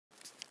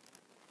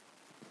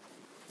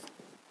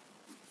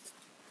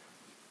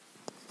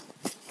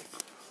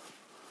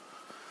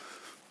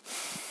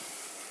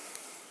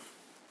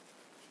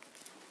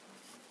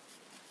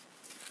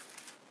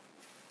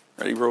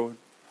Ready, bro? All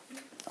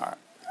right.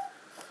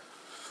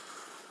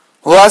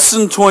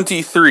 Lesson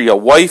 23, a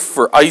wife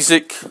for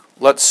Isaac.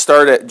 Let's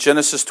start at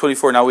Genesis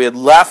 24. Now, we had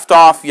left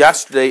off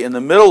yesterday in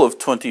the middle of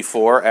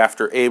 24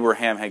 after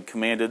Abraham had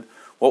commanded.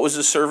 What was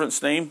his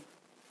servant's name?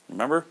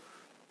 Remember?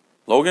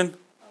 Logan?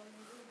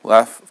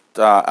 Left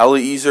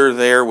Eliezer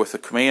there with a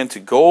command to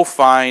go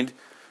find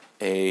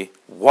a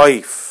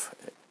wife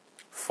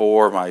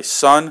for my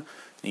son.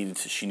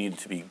 She needed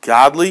to be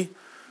godly.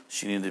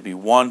 She needed to be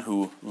one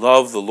who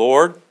loved the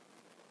Lord.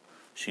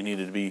 She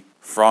needed to be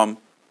from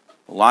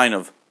the line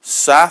of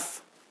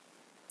Seth.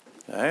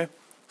 Okay?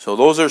 So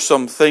those are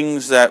some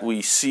things that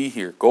we see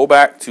here. Go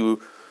back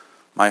to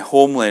my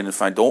homeland if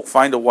I don't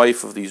find a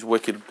wife of these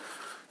wicked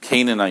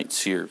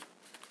Canaanites here.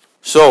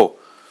 So,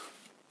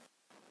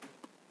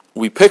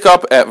 we pick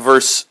up at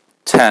verse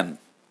 10.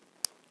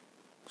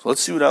 So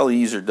let's see what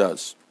Eliezer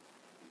does.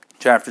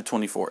 Chapter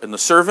 24. And the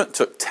servant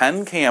took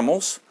 10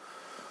 camels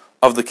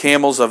of the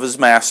camels of his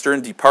master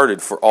and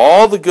departed, for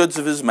all the goods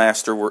of his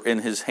master were in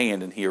his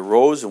hand. And he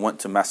arose and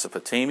went to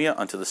Mesopotamia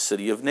unto the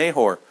city of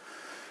Nahor.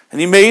 And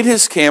he made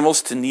his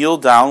camels to kneel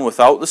down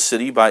without the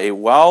city by a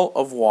well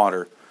of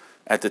water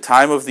at the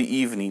time of the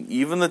evening,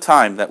 even the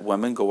time that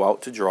women go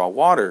out to draw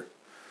water.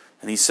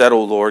 And he said,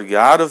 O Lord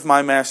God of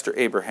my master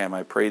Abraham,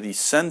 I pray thee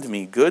send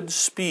me good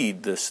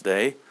speed this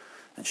day,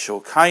 and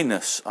show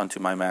kindness unto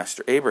my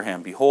master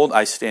Abraham. Behold,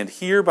 I stand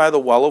here by the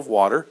well of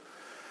water,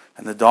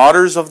 and the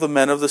daughters of the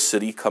men of the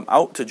city come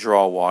out to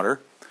draw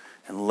water.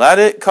 And let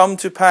it come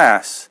to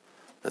pass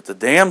that the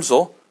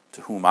damsel,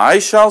 to whom I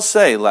shall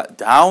say, let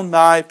down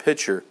thy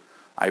pitcher,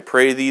 I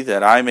pray thee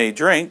that I may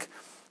drink,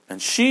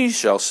 and she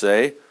shall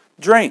say,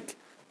 drink,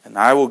 and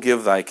I will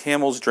give thy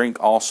camels drink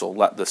also.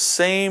 Let the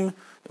same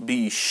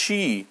be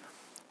she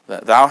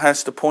that thou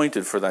hast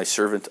appointed for thy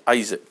servant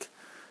Isaac.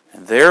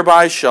 And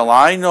thereby shall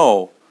I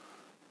know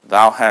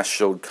thou hast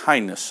showed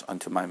kindness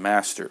unto my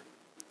master.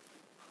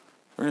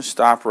 We're going to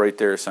stop right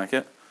there a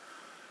second.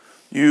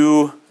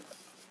 You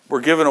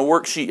were given a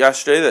worksheet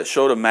yesterday that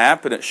showed a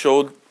map, and it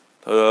showed,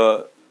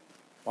 well,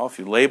 if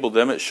you labeled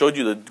them, it showed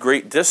you the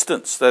great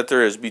distance that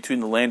there is between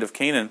the land of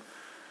Canaan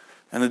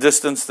and the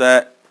distance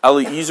that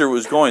Eliezer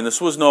was going. This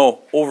was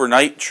no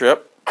overnight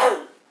trip.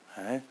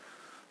 Okay.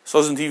 This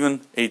wasn't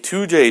even a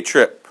 2-day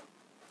trip.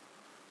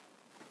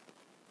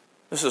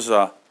 This is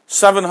a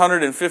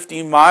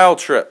 750-mile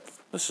trip.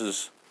 This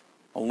is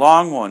a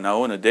long one.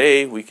 Now, in a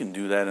day, we can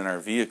do that in our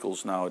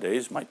vehicles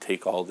nowadays. It might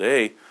take all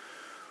day.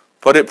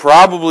 But it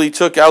probably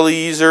took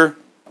Eliezer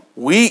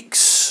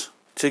weeks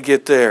to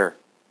get there.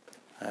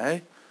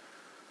 Okay?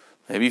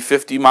 Maybe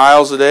 50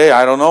 miles a day,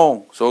 I don't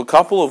know. So a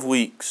couple of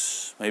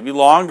weeks, maybe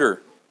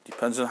longer.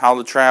 Depends on how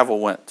the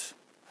travel went.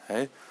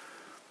 Okay?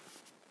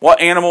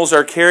 What animals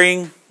are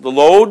carrying the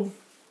load?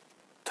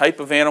 Type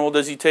of animal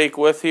does he take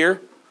with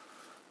here?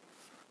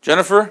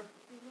 Jennifer?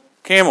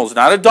 Camels.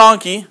 Not a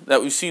donkey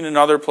that we've seen in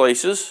other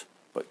places,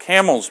 but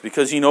camels,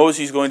 because he knows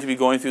he's going to be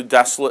going through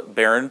desolate,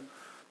 barren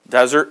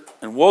desert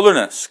and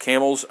wilderness.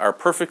 Camels are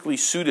perfectly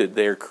suited.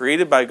 They are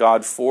created by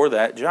God for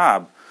that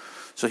job.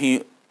 So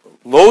he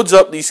loads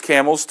up these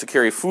camels to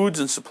carry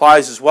foods and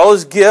supplies as well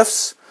as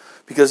gifts,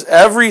 because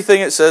everything,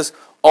 it says,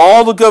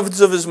 all the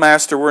goods of his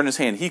master were in his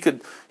hand. He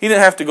didn't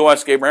have to go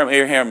ask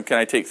Abraham, can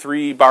I take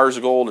 3 bars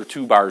of gold or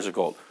 2 bars of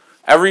gold?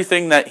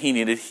 Everything that he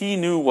needed, he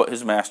knew what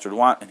his master would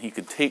want, and he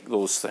could take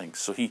those things.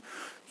 So he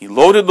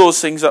loaded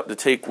those things up to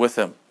take with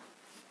him.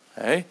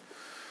 Okay?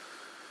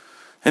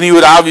 And he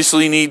would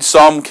obviously need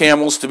some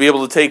camels to be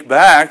able to take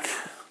back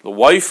the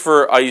wife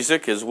for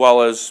Isaac, as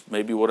well as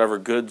maybe whatever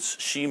goods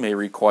she may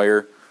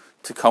require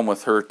to come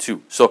with her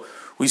too. So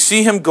we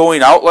see him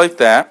going out like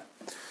that.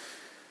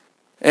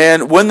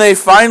 And when they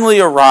finally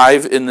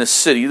arrive in the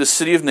city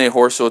of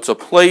Nahor, so it's a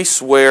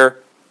place where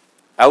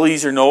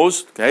Eliezer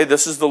knows, okay,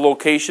 this is the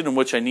location in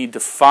which I need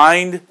to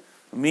find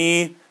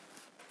me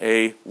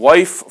a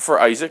wife for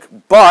Isaac.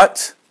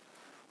 But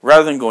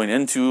rather than going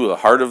into the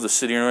heart of the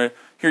city,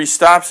 here he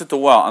stops at the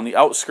well on the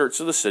outskirts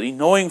of the city,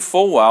 knowing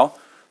full well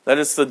that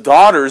it's the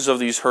daughters of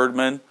these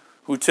herdmen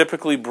who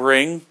typically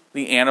bring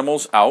the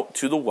animals out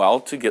to the well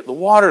to get the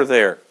water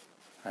there.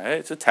 Right?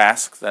 It's a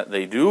task that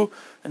they do,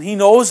 and he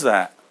knows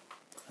that.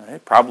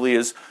 Right? Probably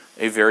is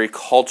a very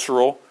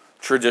cultural,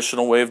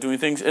 traditional way of doing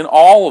things in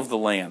all of the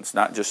lands,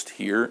 not just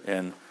here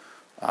in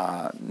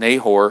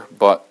Nahor,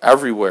 but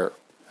everywhere.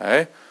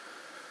 Okay?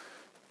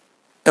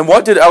 And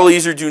what did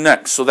Eliezer do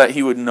next so that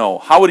he would know?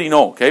 How would he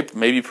know? Okay,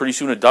 maybe pretty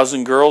soon a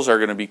dozen girls are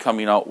going to be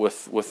coming out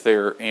with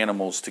their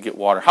animals to get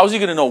water. How is he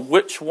going to know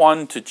which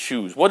one to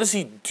choose? What does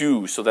he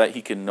do so that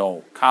he can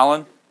know?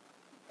 Colin?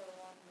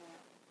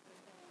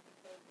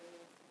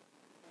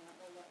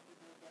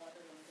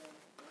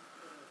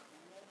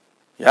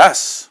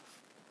 Yes,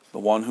 the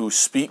one who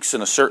speaks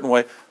in a certain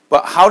way.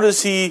 But how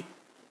does he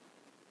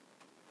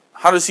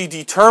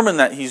determine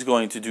that he's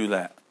going to do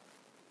that?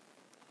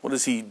 What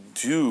does he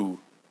do?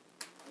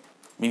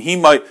 I mean,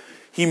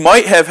 he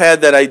might have had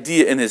that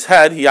idea in his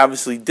head. He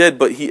obviously did,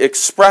 but he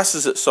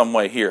expresses it some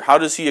way here. How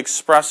does he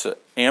express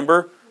it?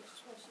 Amber?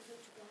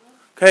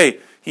 Okay,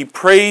 He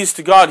prays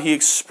to God. He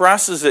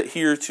expresses it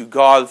here to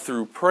God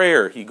through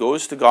prayer. He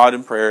goes to God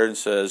in prayer and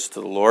says to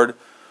the Lord,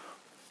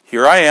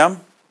 here I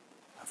am.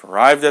 I've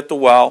arrived at the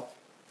well.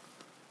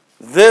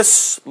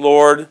 This,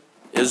 Lord,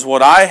 is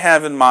what I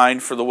have in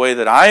mind for the way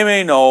that I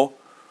may know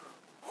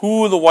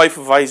who the wife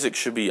of Isaac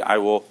should be. I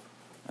will,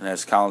 and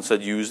as Colin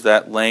said, use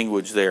that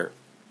language there.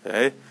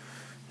 Okay?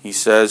 He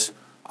says,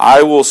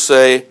 I will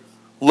say,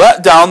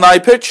 let down thy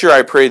pitcher,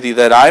 I pray thee,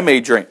 that I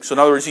may drink. So in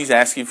other words, he's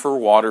asking for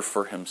water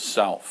for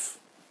himself.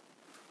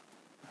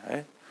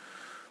 Okay?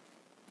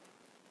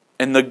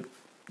 And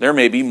there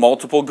may be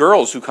multiple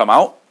girls who come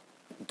out,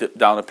 dip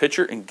down a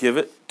pitcher, and give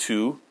it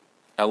to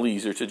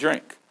Eliezer to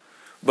drink.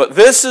 But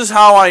this is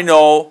how I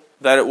know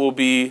that it will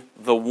be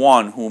the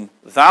one whom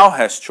thou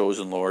hast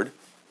chosen, Lord.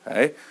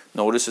 Okay?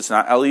 Notice it's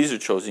not Eliezer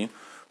choosing,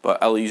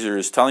 but Eliezer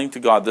is telling to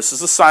God, this is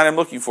the sign I'm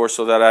looking for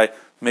so that I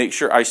make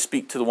sure I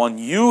speak to the one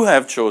you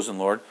have chosen,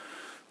 Lord.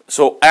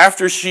 So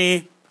after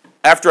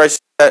I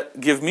said,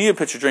 give me a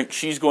pitcher drink,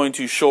 she's going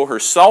to show her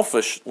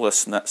selflessness,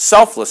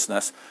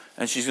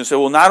 and she's going to say,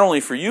 well, not only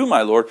for you,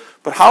 my Lord,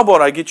 but how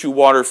about I get you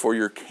water for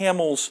your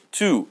camels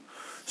too?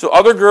 So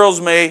other girls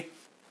may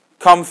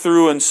come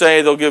through and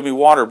say they'll give me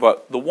water,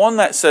 but the one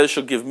that says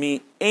she'll give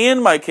me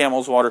and my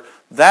camels water,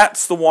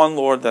 that's the one,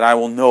 Lord, that I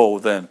will know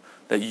then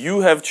that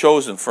you have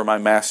chosen for my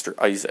master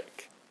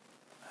Isaac.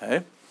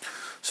 Okay?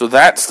 So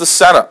that's the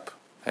setup.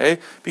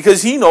 Okay?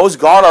 Because he knows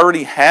God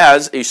already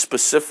has a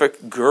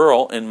specific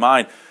girl in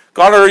mind.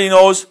 God already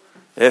knows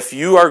if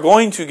you are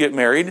going to get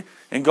married,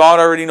 and God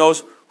already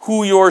knows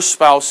who your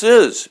spouse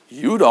is.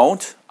 You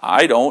don't,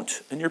 I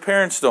don't, and your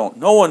parents don't.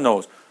 No one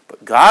knows.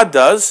 But God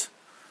does.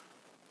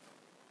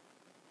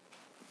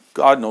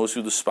 God knows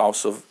who the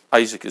spouse of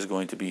Isaac is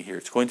going to be here.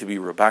 It's going to be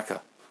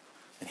Rebekah.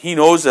 And he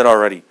knows that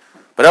already.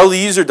 But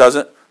Eliezer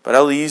doesn't. But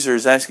Eliezer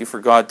is asking for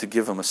God to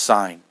give him a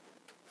sign.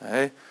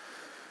 Okay?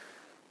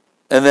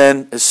 And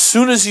then as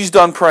soon as he's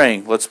done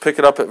praying, let's pick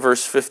it up at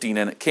verse 15.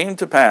 And it came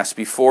to pass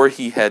before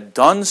he had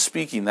done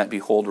speaking that,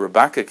 behold,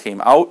 Rebekah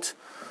came out,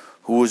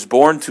 who was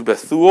born to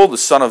Bethuel, the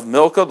son of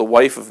Milcah, the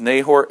wife of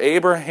Nahor,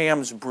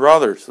 Abraham's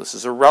brother. So this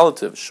is a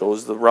relative.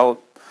 Shows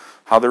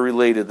how they're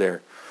related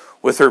there.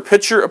 With her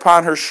pitcher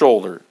upon her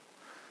shoulder.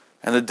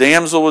 And the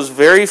damsel was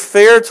very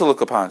fair to look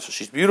upon. So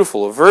she's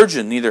beautiful, a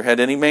virgin, neither had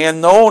any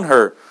man known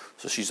her.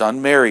 So she's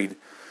unmarried.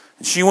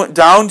 And she went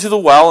down to the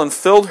well and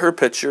filled her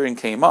pitcher and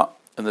came up.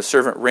 And the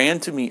servant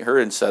ran to meet her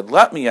and said,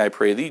 let me, I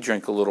pray thee,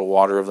 drink a little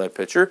water of thy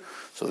pitcher.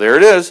 So there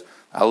it is.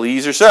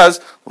 Eliezer says,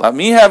 let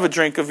me have a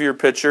drink of your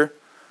pitcher.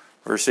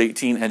 Verse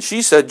 18, and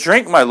she said,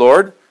 drink, my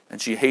lord.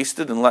 And she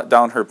hasted and let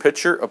down her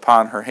pitcher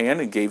upon her hand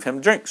and gave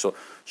him drink. So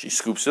she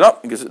scoops it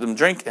up and gives them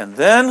drink. And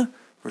then,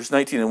 verse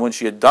 19, and when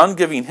she had done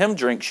giving him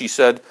drink, she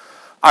said,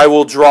 I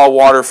will draw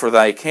water for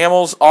thy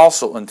camels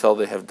also until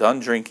they have done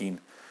drinking.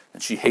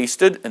 And she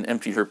hasted and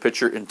emptied her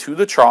pitcher into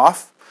the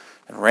trough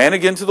and ran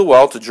again to the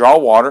well to draw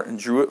water and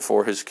drew it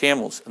for his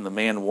camels. And the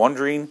man,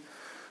 wondering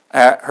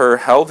at her,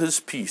 held his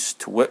peace,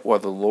 to wit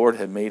whether the Lord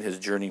had made his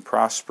journey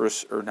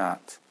prosperous or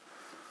not.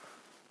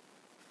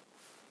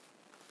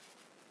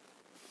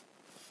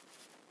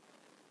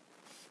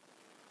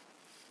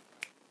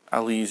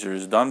 Eliezer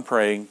is done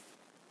praying,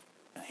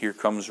 and here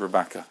comes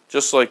Rebekah,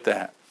 just like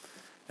that.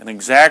 And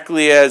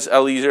exactly as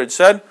Eliezer had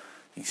said,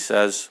 he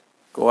says,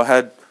 go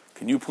ahead,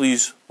 can you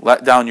please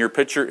let down your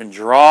pitcher and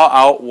draw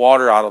out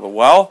water out of the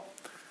well?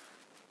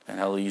 And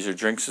Eliezer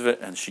drinks of it,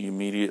 and she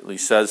immediately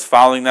says,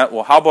 following that,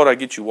 well, how about I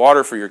get you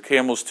water for your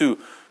camels too?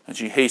 And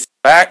she hastens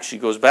back, she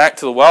goes back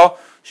to the well,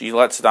 she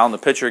lets down the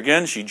pitcher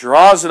again, she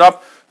draws it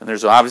up, and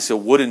there's obviously a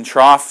wooden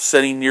trough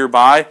sitting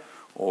nearby,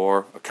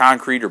 or a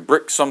concrete or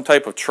brick, some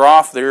type of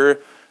trough there,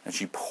 and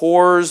she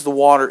pours the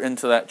water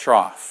into that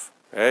trough.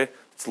 Okay?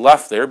 It's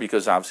left there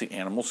because obviously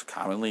animals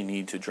commonly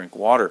need to drink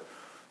water.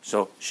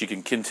 So she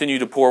can continue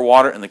to pour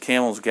water, and the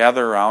camels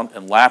gather around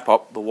and lap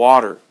up the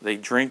water. They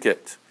drink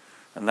it.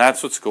 And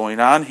that's what's going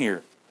on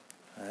here.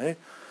 Okay?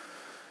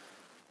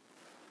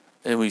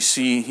 And we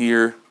see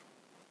here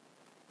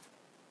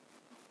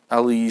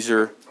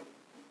Eliezer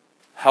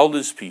held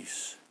his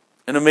peace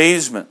in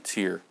amazement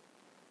here.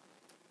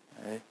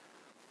 Okay?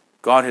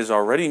 God has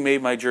already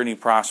made my journey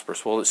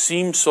prosperous. Well, it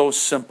seems so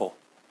simple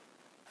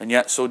and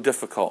yet so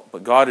difficult.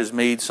 But God has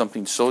made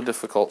something so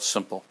difficult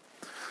simple.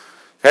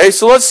 Okay,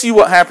 so let's see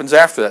what happens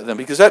after that then,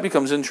 because that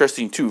becomes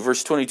interesting too.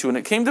 Verse 22, and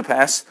it came to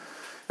pass,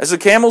 as the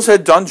camels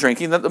had done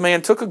drinking, that the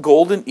man took a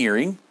golden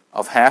earring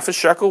of 1/2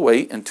 shekel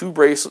weight, and 2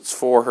 bracelets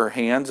for her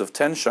hands of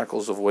 10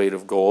 shekels of weight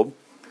of gold,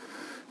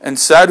 and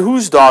said,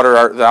 whose daughter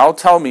art thou?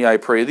 Tell me, I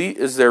pray thee,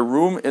 is there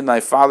room in thy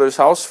father's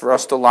house for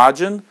us to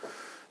lodge in?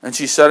 And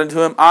she said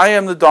unto him, I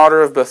am the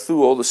daughter of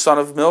Bethuel, the son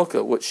of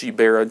Milcah, which she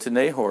bare unto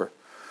Nahor.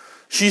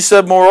 She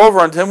said moreover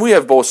unto him, we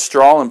have both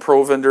straw and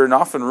provender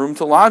enough and room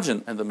to lodge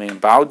in. And the man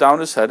bowed down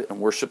his head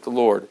and worshipped the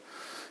Lord.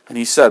 And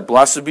he said,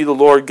 blessed be the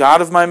Lord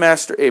God of my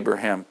master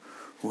Abraham,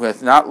 who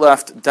hath not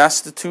left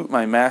destitute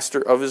my master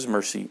of his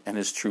mercy and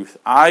his truth.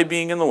 I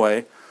being in the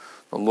way,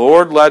 the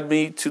Lord led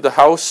me to the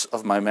house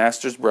of my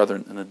master's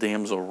brethren. And the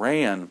damsel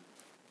ran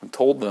and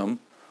told them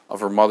of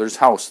her mother's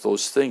house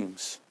those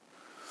things.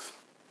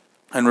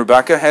 And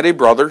Rebekah had a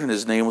brother, and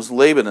his name was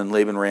Laban. And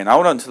Laban ran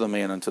out unto the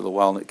man unto the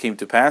well. And it came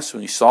to pass,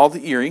 when he saw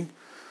the earring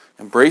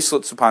and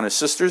bracelets upon his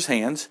sister's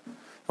hands,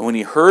 and when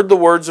he heard the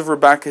words of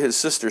Rebekah his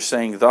sister,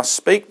 saying, Thus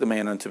spake the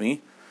man unto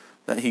me,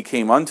 that he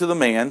came unto the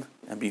man,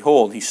 and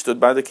behold, he stood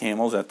by the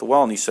camels at the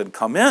well. And he said,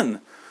 Come in,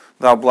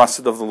 thou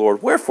blessed of the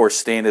Lord. Wherefore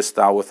standest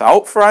thou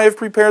without? For I have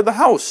prepared the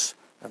house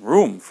and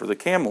room for the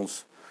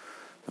camels.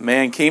 The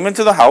man came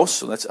into the house,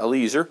 so that's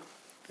Eliezer,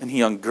 and he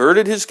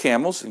ungirded his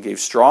camels, and gave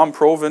straw and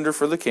provender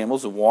for the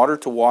camels, and water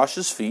to wash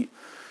his feet,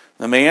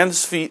 the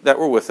man's feet that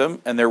were with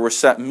him, and there were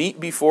set meat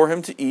before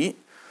him to eat.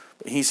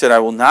 But he said, I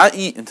will not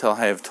eat until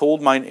I have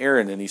told mine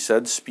errand. And he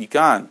said, Speak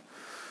on.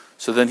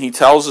 So then he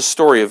tells the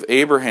story of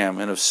Abraham,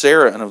 and of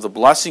Sarah, and of the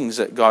blessings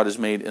that God has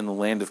made in the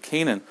land of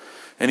Canaan.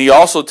 And he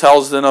also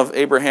tells then of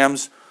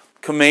Abraham's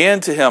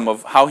command to him,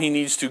 of how he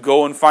needs to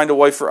go and find a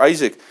wife for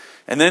Isaac.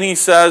 And then he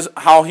says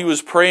how he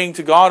was praying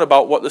to God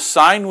about what the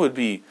sign would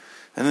be.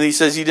 And then he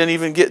says he didn't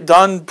even get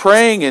done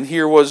praying, and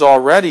here was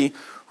already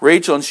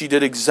Rachel, and she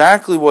did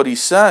exactly what he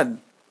said.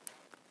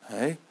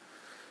 Okay?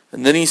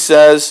 And then he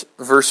says,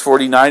 verse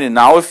 49, And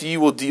now if ye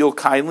will deal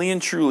kindly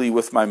and truly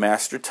with my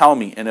master, tell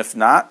me, and if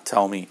not,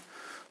 tell me,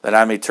 that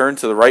I may turn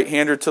to the right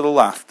hand or to the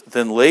left.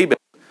 Then Laban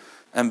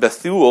and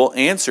Bethuel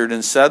answered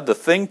and said, The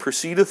thing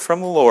proceedeth from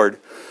the Lord.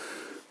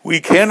 We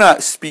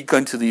cannot speak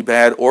unto thee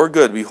bad or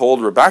good.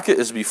 Behold, Rebekah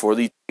is before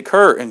thee. Take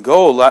her, and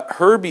go, let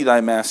her be thy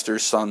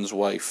master's son's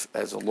wife,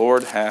 as the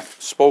Lord hath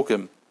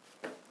spoken.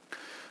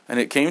 And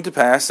it came to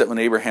pass that when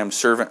Abraham's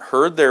servant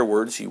heard their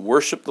words, he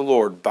worshipped the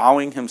Lord,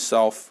 bowing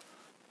himself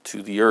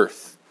to the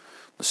earth.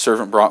 The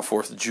servant brought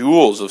forth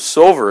jewels of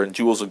silver and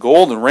jewels of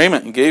gold and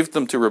raiment, and gave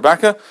them to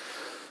Rebekah.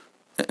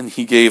 And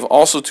he gave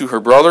also to her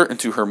brother and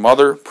to her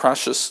mother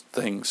precious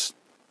things.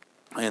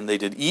 And they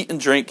did eat and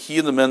drink, he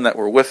and the men that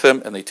were with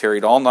him, and they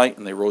tarried all night,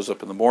 and they rose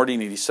up in the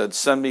morning, and he said,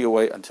 Send me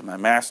away unto my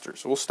master.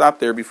 So we'll stop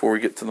there before we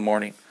get to the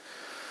morning.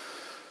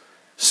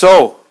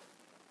 So,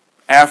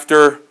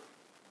 after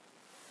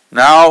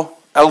now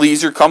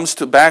Eliezer comes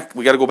to back,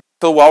 we got to go back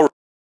to the well.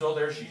 So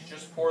there, she's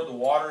just poured the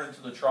water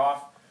into the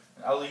trough.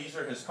 And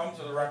Eliezer has come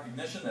to the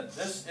recognition that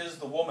this is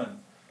the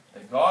woman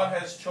that God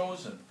has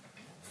chosen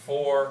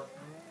for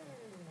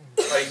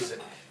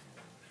Isaac.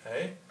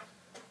 Okay?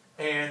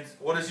 And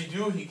what does he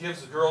do? He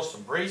gives the girl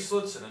some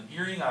bracelets and an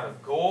earring out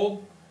of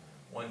gold.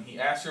 When he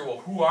asks her, well,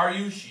 who are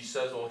you? She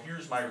says, well,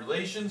 here's my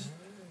relations.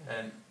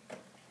 And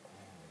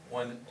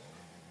when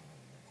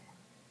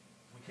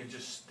we can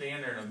just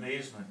stand there in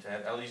amazement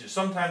at Eliezer.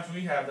 Sometimes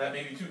we have that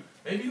maybe too.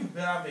 Maybe you've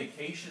been on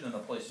vacation in a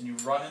place and you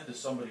run into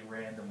somebody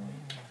randomly.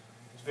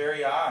 It's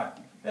very odd.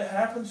 It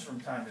happens from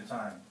time to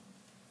time.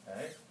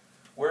 Okay?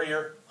 Where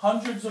you're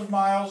hundreds of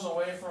miles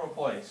away from a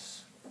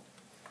place,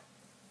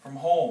 from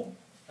home.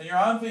 And you're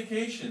on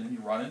vacation and you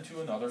run into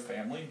another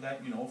family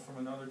that you know from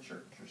another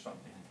church or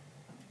something.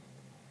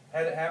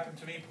 Had it happen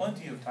to me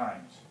plenty of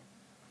times.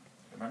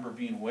 I remember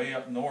being way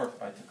up north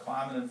by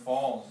Tecumseh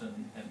Falls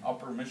in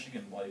upper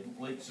Michigan, like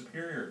Lake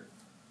Superior.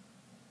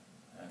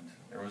 And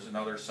there was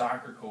another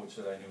soccer coach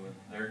that I knew, and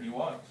there he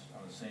was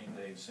on the same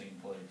day,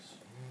 same place.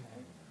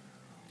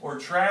 Or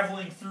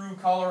traveling through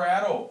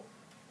Colorado,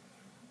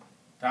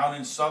 down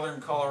in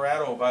southern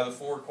Colorado by the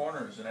Four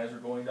Corners, and as we're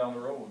going down the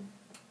road,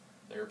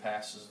 there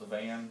passes the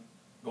van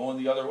going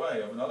the other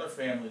way of another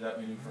family that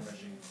we knew from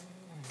Michigan.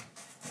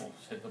 We'll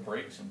hit the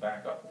brakes and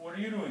back up. What are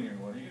you doing here?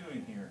 What are you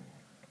doing here?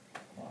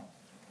 Well,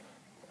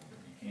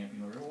 you can't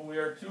be over here. Well, we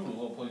are too. A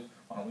little place.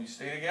 Why don't we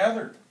stay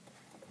together?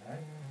 Okay?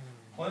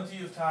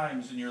 Plenty of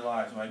times in your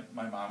lives,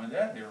 my mom and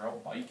dad, they were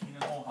out biking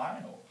in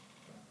Ohio.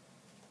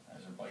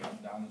 As they're biking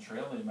down the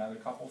trail, they met a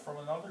couple from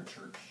another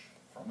church,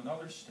 from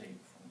another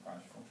state,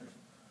 from church.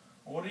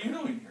 Well, what are you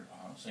doing here?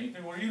 Same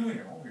thing. What are you doing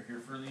here? Oh, we're here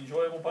for the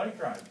enjoyable bike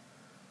ride.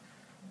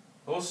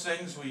 Those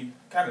things we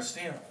kind of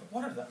stand,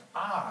 what are the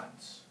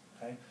odds?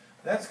 Okay?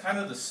 That's kind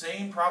of the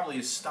same probably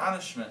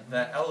astonishment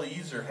that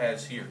Eliezer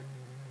has here.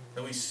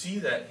 That we see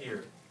that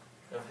here,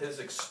 of his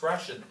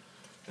expression.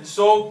 And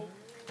so,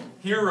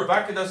 here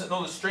Rebekah doesn't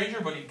know the stranger,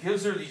 but he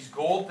gives her these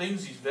gold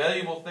things, these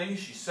valuable things.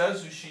 She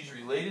says who she's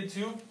related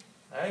to.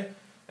 Okay?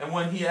 And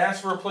when he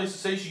asks for a place to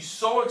stay, she's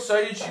so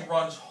excited she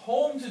runs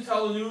home to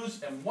tell the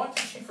news. And what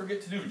did she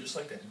forget to do? Just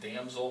like that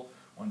damsel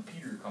when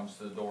Peter comes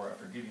to the door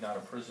after getting out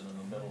of prison in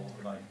the middle of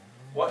the night.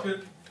 What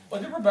did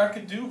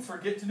Rebekah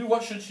forget to do?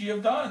 What should she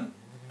have done?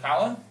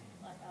 Colin?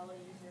 Let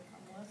Eliezer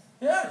come with.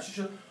 Yeah, she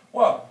should.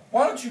 Well,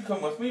 why don't you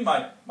come with me?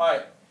 My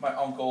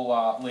uncle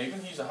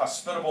Laban, he's a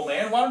hospitable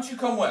man. Why don't you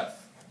come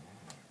with?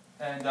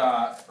 And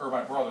or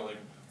my brother Laban.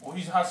 Well,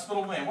 he's a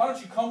hospitable man. Why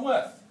don't you come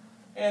with?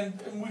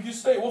 And we can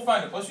stay. We'll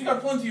find a place. We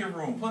got plenty of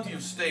room, plenty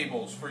of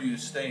stables for you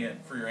to stay in,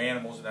 for your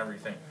animals and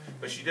everything.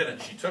 But she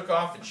didn't. She took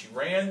off and she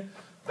ran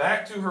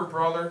back to her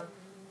brother.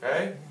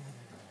 Okay?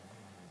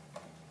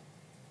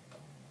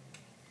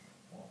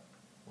 Well,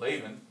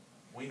 Laban,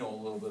 we know a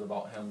little bit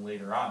about him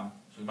later on,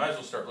 so we might as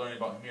well start learning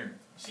about him here.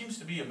 He seems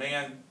to be a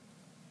man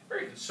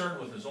very concerned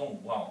with his own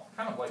wealth,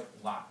 kind of like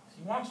Lot.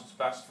 He wants what's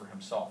best for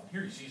himself. And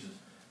here he sees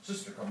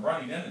sister come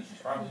running in, and she's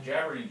probably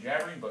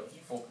jabbering, but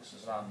he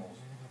focuses on those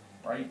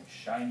bright,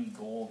 shiny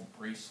gold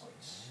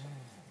bracelets.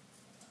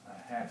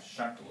 A half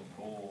shekel of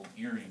gold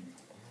earring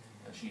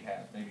that she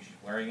has. Maybe she's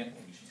wearing it,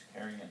 maybe she's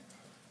carrying it.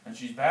 And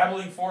she's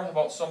babbling forth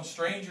about some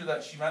stranger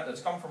that she met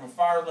that's come from a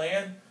far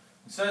land,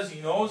 and says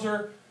he knows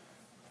her.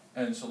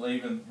 And so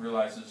Laban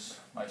realizes,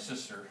 my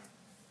sister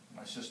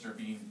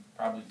being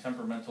probably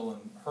temperamental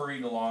and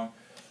hurried along,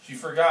 she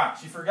forgot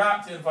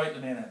to invite the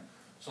man in.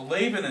 So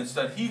Laban,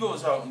 instead, he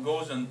goes out to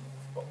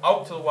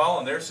the well,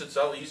 and there sits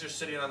Eliezer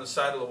sitting on the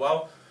side of the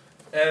well.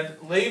 And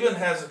Laban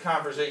has a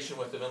conversation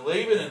with him, and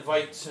Laban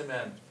invites him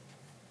in.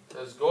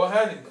 Says, go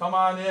ahead and come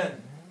on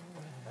in.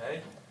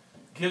 Okay?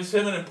 Gives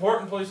him an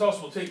important place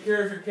also. We'll take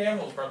care of your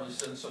camels. Probably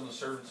sends some of the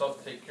servants out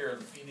to take care of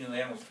the feeding of the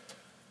animals.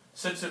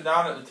 Sits him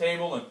down at the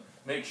table and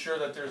makes sure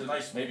that there's a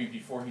nice, maybe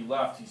before he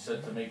left, he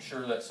said to make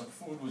sure that some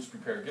food was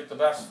prepared. Get the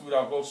best food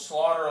out. Go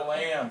slaughter a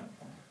lamb.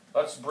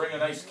 Let's bring a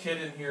nice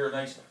kid in here,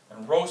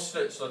 and roast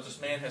it so that this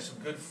man has some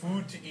good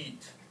food to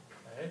eat.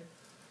 Okay?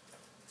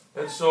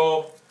 And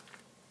so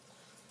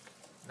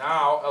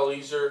now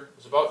Eliezer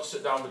is about to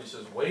sit down, but he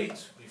says,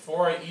 wait,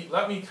 before I eat,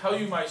 let me tell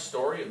you my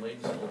story. And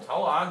Laban said, well,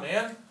 tell on,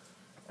 man.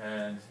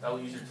 And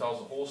Eliezer tells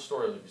the whole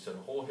story, like we said,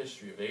 the whole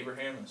history of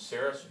Abraham and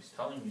Sarah. So he's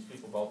telling these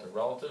people about their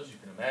relatives. You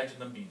can imagine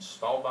them being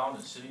spellbound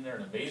and sitting there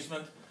in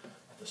amazement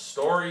at the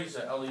stories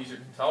that Eliezer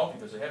can tell,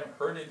 because they haven't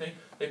heard anything.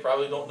 They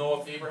probably don't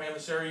know if Abraham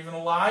and Sarah are even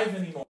alive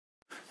anymore.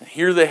 And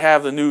here they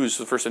have the news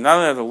for the first time. Not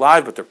only are they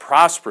alive, but they're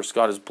prosperous.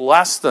 God has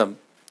blessed them.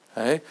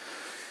 Okay?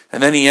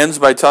 And then he ends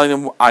by telling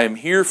them, I am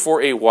here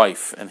for a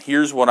wife, and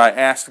here's what I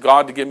asked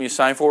God to give me a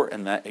sign for,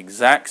 and that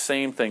exact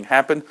same thing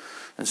happened.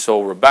 And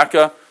so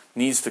Rebekah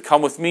needs to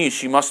come with me.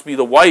 She must be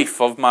the wife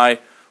of my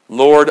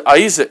Lord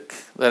Isaac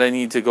that I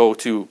need to go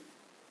to.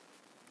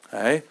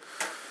 Okay?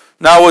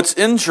 Now what's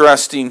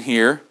interesting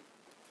here,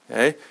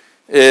 okay,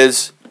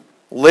 is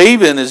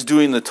Laban is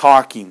doing the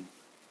talking.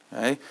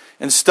 Okay?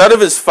 Instead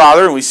of his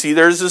father, and we see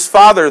there's his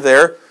father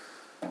there,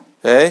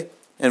 okay,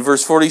 in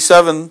verse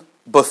 47,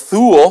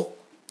 Bethuel,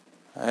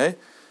 okay,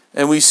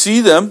 and we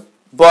see them,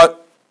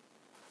 but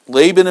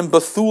Laban and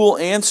Bethuel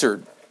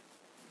answered.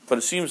 But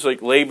it seems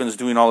like Laban's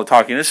doing all the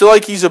talking. It's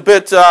like he's a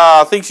bit,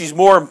 thinks he's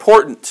more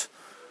important.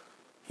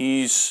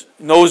 He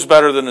knows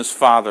better than his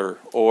father,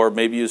 or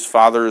maybe his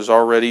father has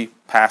already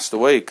passed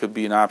away. It could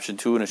be an option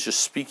too, and it's just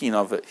speaking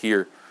of it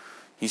here.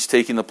 He's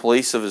taking the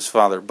place of his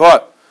father.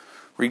 But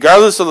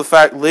regardless of the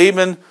fact,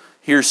 Laban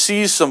here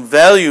sees some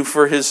value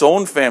for his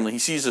own family. He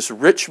sees this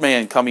rich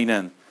man coming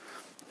in.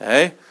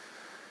 Okay?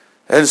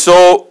 And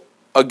so,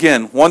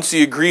 again, once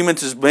the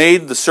agreement is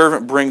made, the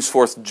servant brings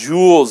forth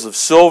jewels of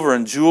silver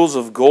and jewels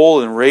of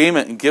gold and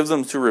raiment and gives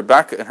them to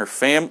Rebekah and her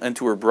and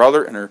to her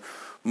brother and her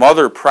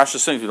mother,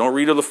 precious things. We don't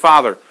read of the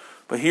father.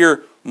 But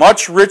here,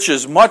 much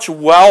riches, much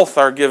wealth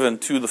are given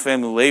to the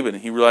family of Laban.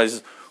 And he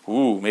realizes,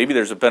 ooh, maybe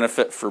there's a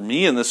benefit for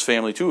me in this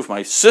family too. If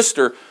my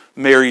sister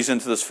marries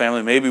into this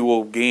family, maybe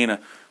we'll gain a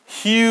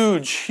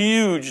huge,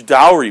 huge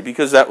dowry,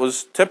 because that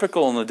was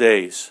typical in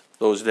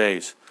those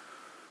days.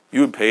 You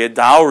would pay a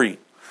dowry.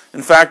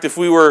 In fact, if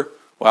we were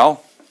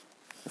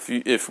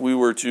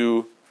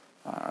to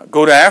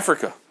go to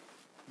Africa,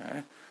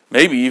 okay,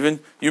 maybe even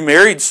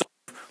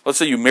let's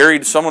say you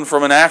married someone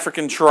from an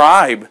African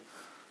tribe.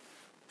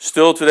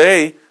 Still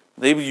today,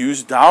 they would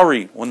use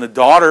dowry. When the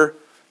daughter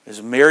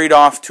is married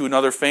off to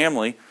another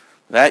family,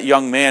 that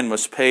young man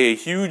must pay a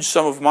huge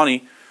sum of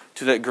money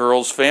to that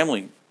girl's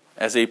family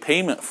as a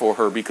payment for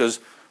her, because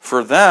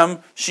for them,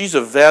 she's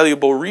a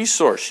valuable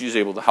resource. She's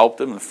able to help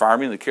them in the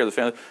farming, the care of the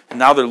family, and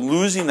now they're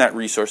losing that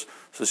resource,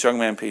 so this young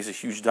man pays a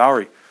huge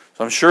dowry.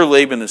 So I'm sure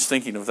Laban is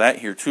thinking of that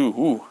here too.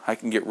 Ooh, I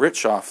can get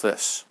rich off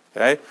this.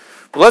 Okay?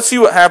 But let's see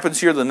what happens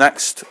here the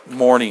next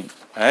morning.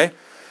 Okay?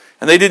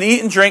 And they did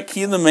eat and drink,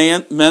 he and the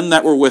men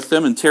that were with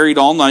them, and tarried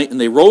all night. And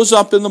they rose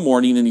up in the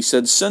morning, and he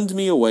said, Send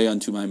me away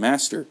unto my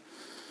master.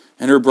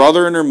 And her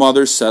brother and her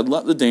mother said,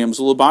 Let the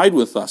damsel abide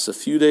with us a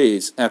few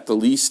days, at the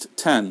least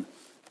 10.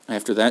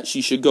 After that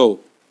she should go.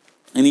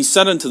 And he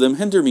said unto them,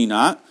 Hinder me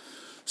not,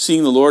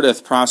 seeing the Lord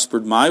hath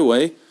prospered my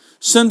way.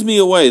 Send me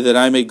away, that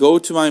I may go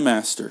to my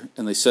master.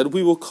 And they said,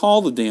 We will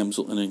call the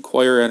damsel, and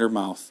inquire at her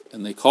mouth.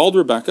 And they called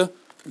Rebekah,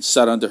 and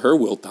said unto her,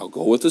 Wilt thou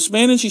go with this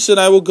man? And she said,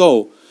 I will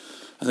go.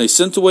 And they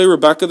sent away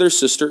Rebekah their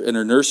sister, and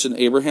her nurse, and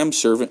Abraham's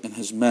servant, and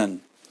his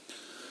men.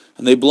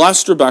 And they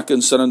blessed Rebekah,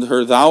 and said unto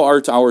her, Thou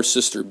art our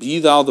sister. Be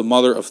thou the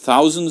mother of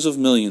thousands of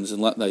millions, and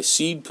let thy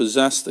seed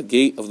possess the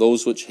gate of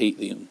those which hate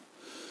thee.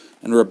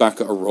 And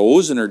Rebekah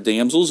arose, and her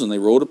damsels, and they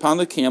rode upon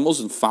the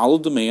camels, and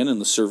followed the man, and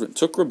the servant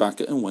took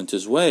Rebekah, and went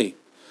his way.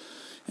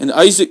 And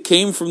Isaac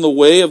came from the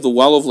way of the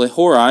well of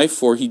Lehorai,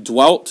 for he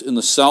dwelt in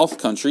the south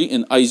country,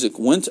 and Isaac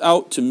went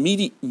out to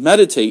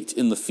meditate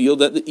in the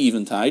field at the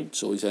eventide,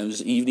 so he's having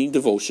his evening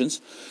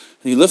devotions.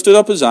 And he lifted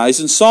up his eyes,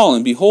 and saw,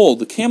 and behold,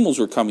 the camels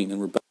were coming, and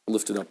Rebekah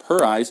lifted up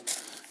her eyes,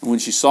 and when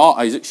she saw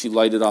Isaac, she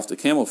lighted off the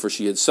camel, for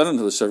she had said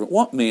unto the servant,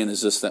 What man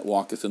is this that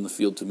walketh in the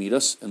field to meet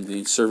us? And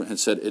the servant had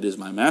said, It is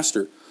my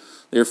master.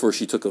 Therefore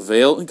she took a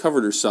veil and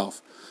covered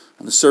herself.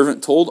 And the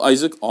servant told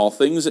Isaac all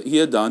things that he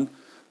had done.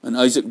 And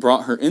Isaac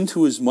brought her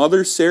into his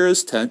mother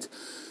Sarah's tent,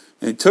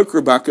 and took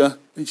Rebekah,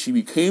 and she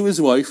became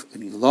his wife,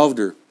 and he loved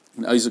her.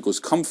 And Isaac was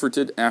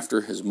comforted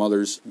after his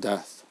mother's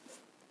death.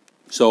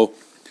 So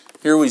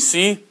here we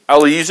see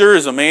Eliezer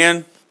is a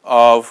man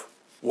of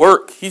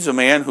work. He's a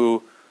man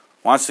who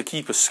wants to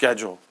keep a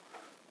schedule.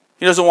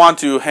 He doesn't want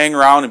to hang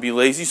around and be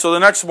lazy. So the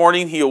next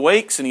morning he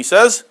awakes and he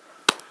says,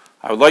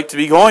 I would like to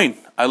be going.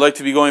 I'd like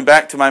to be going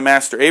back to my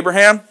master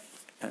Abraham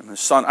and his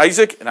son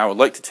Isaac, and I would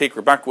like to take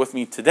Rebekah with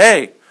me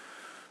today.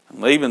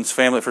 And Laban's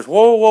family at first,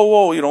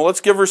 whoa,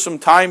 let's give her some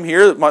time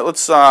here.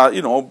 Let's, we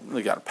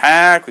got to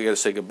pack, we got to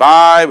say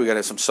goodbye, we got to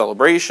have some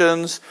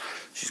celebrations.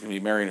 She's going to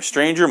be marrying a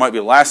stranger. It might be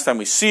the last time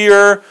we see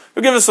her.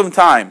 But give us some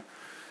time.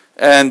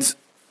 And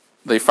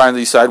they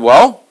finally decide,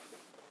 well,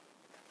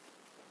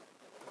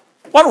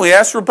 why don't we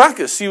ask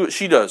Rebekah, see what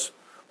she does?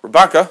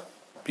 Rebekah,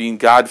 being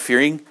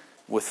God-fearing,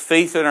 with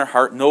faith in her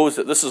heart, knows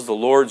that this is the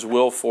Lord's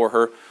will for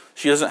her.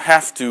 She doesn't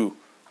have to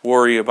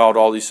worry about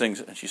all these things.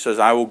 And she says,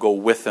 I will go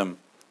with him.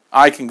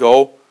 I can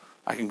go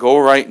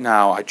right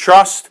now. I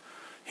trust.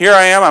 Here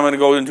I am. I'm going to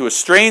go into a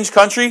strange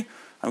country.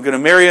 I'm going to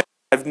marry a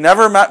I've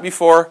never met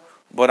before,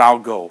 but I'll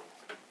go.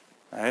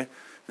 Okay?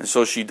 And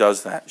so she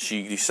does that.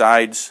 She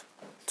decides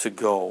to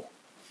go.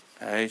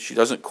 Okay? She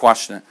doesn't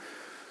question it.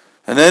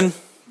 And then,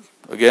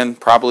 again,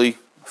 probably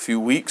a few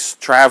weeks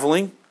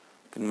traveling.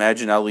 You can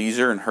imagine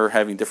Eliezer and her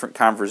having different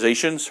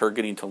conversations, her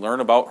getting to learn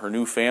about her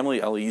new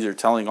family, Eliezer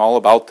telling all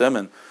about them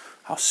and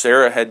how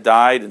Sarah had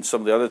died and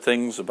some of the other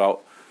things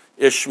about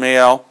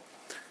Ishmael.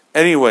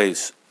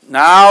 Anyways,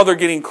 now they're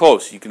getting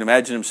close. You can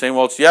imagine him saying,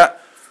 well,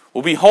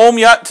 we'll be home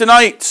yet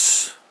tonight.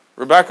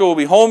 Rebekah will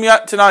be home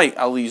yet tonight,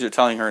 Eliezer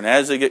telling her. And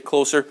as they get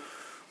closer,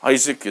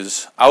 Isaac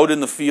is out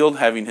in the field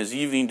having his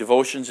evening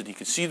devotions, and he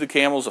can see the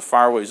camels a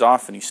far ways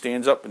off, and he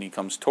stands up and he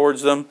comes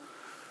towards them.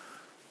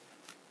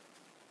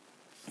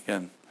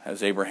 Again,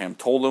 has Abraham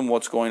told him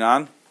what's going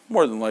on?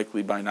 More than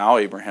likely by now,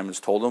 Abraham has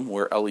told him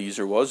where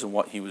Eliezer was and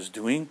what he was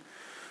doing.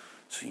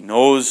 So he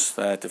knows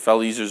that if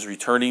Eliezer is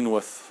returning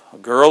with a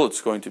girl,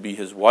 it's going to be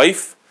his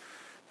wife.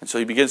 And so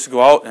he begins to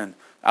go out, and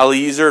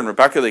Eliezer and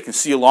Rebekah, they can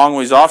see a long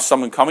ways off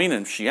someone coming,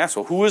 and she asks,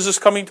 well, who is this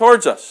coming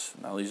towards us?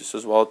 And Eliezer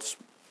says, well, it's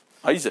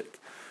Isaac.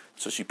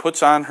 So she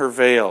puts on her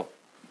veil.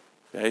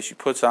 Okay, she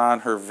puts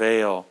on her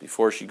veil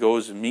before she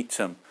goes and meets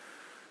him.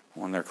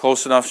 When they're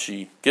close enough,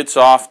 she gets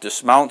off,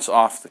 dismounts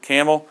off the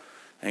camel,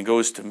 and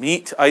goes to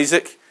meet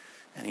Isaac.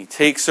 And he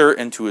takes her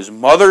into his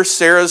mother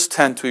Sarah's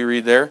tent, we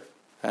read there.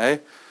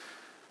 Okay?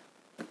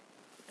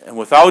 And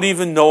without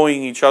even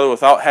knowing each other,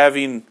 without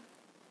having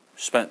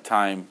spent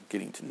time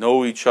getting to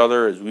know each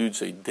other, as we would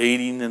say,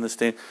 dating in this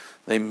day,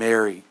 they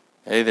marry.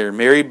 Okay? They're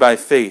married by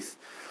faith.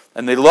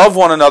 And they love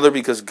one another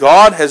because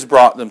God has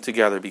brought them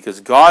together,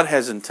 because God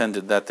has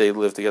intended that they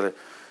live together.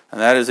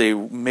 And that is a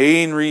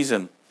main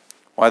reason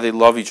why they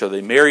love each other.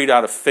 They married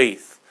out of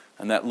faith.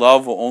 And that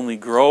love will only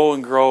grow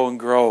and grow and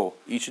grow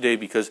each day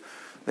because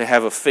they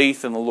have a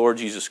faith in the Lord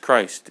Jesus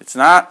Christ. It's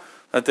not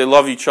that they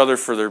love each other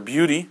for their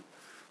beauty.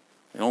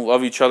 They don't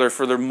love each other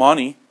for their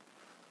money.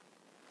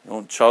 They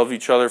don't love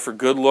each other for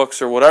good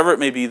looks or whatever it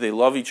may be. They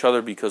love each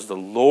other because the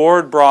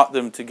Lord brought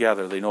them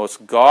together. They know it's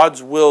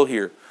God's will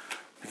here.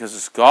 Because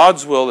it's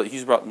God's will that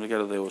He's brought them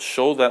together. They will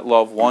show that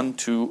love one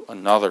to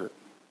another.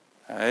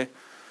 Okay?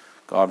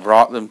 God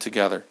brought them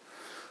together.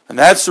 And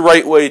that's the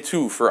right way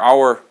too for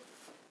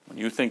when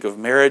you think of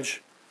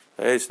marriage.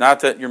 Okay? It's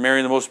not that you're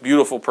marrying the most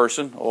beautiful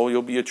person. Oh,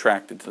 you'll be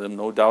attracted to them,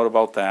 no doubt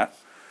about that.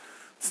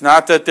 It's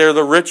not that they're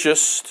the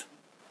richest.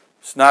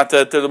 It's not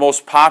that they're the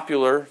most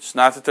popular. It's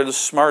not that they're the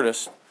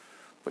smartest.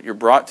 But you're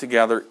brought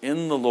together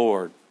in the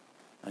Lord.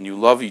 And you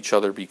love each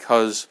other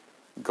because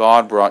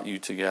God brought you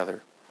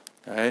together.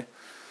 Okay?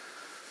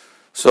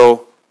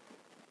 So,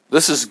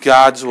 this is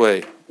God's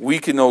way. We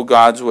can know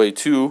God's way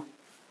too.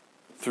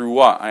 Through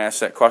what? I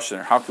asked that question.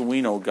 How can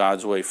we know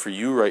God's way for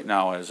you right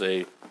now as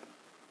a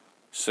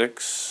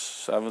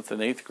 6th, 7th, and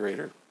 8th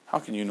grader? How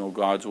can you know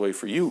God's way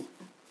for you?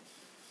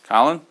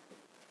 Colin?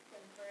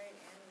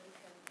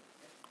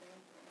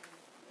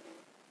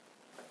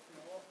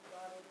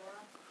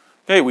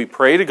 Okay, we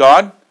pray to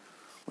God.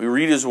 We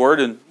read His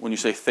Word, and when you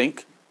say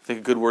think, I think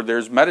a good word there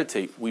is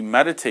meditate. We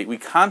meditate. We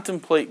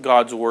contemplate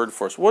God's Word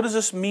for us. What does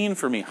this mean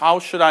for me? How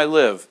should I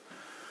live?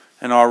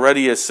 And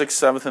already as 6th,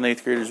 7th, and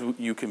 8th graders,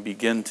 you can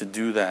begin to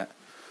do that.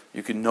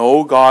 You can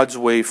know God's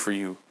way for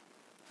you.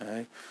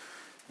 Okay?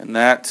 And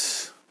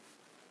that,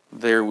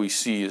 there we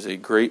see, is a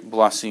great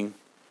blessing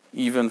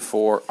even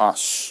for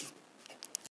us.